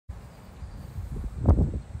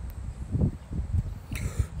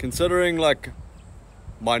Considering like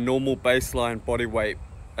my normal baseline body weight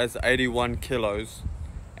is 81 kilos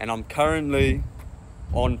and I'm currently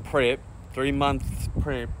on prep, 3 months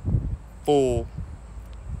prep for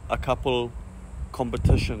a couple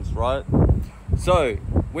competitions, right? So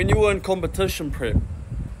when you're in competition prep,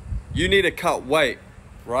 you need to cut weight,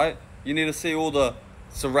 right? You need to see all the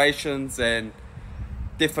serrations and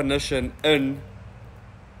definition in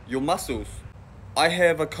your muscles. I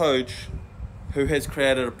have a coach who has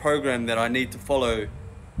created a program that I need to follow,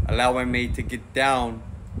 allowing me to get down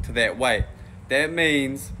to that weight. That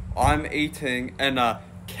means I'm eating in a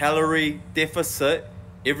calorie deficit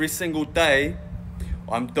every single day.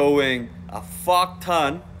 I'm doing a fuck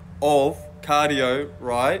ton of cardio,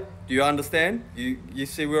 right? Do you understand? You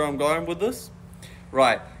see where I'm going with this?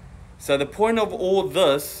 Right. So the point of all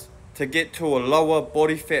this, to get to a lower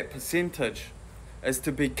body fat percentage, is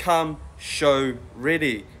to become show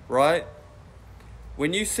ready, right?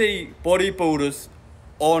 When you see bodybuilders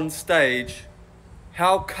on stage,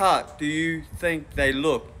 how cut do you think they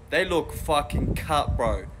look? They look fucking cut,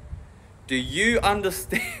 bro. Do you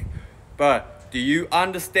understand? Bro, do you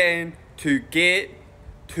understand, to get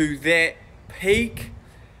to that peak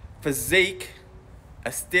physique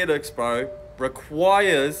aesthetics, bro,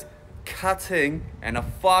 requires cutting and a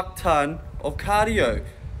fuck ton of cardio.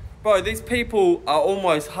 Bro, these people are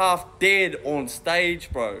almost half dead on stage,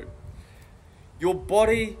 bro. Your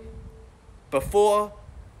body, before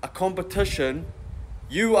a competition,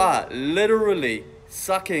 you are literally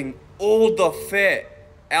sucking all the fat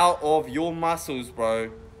out of your muscles, bro.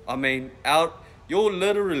 You're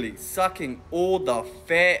literally sucking all the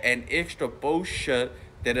fat and extra bullshit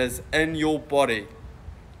that is in your body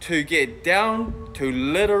to get down to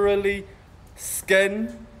literally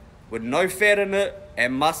skin with no fat in it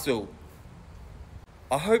and muscle.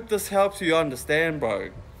 I hope this helps you understand, bro,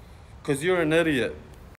 because you're an idiot.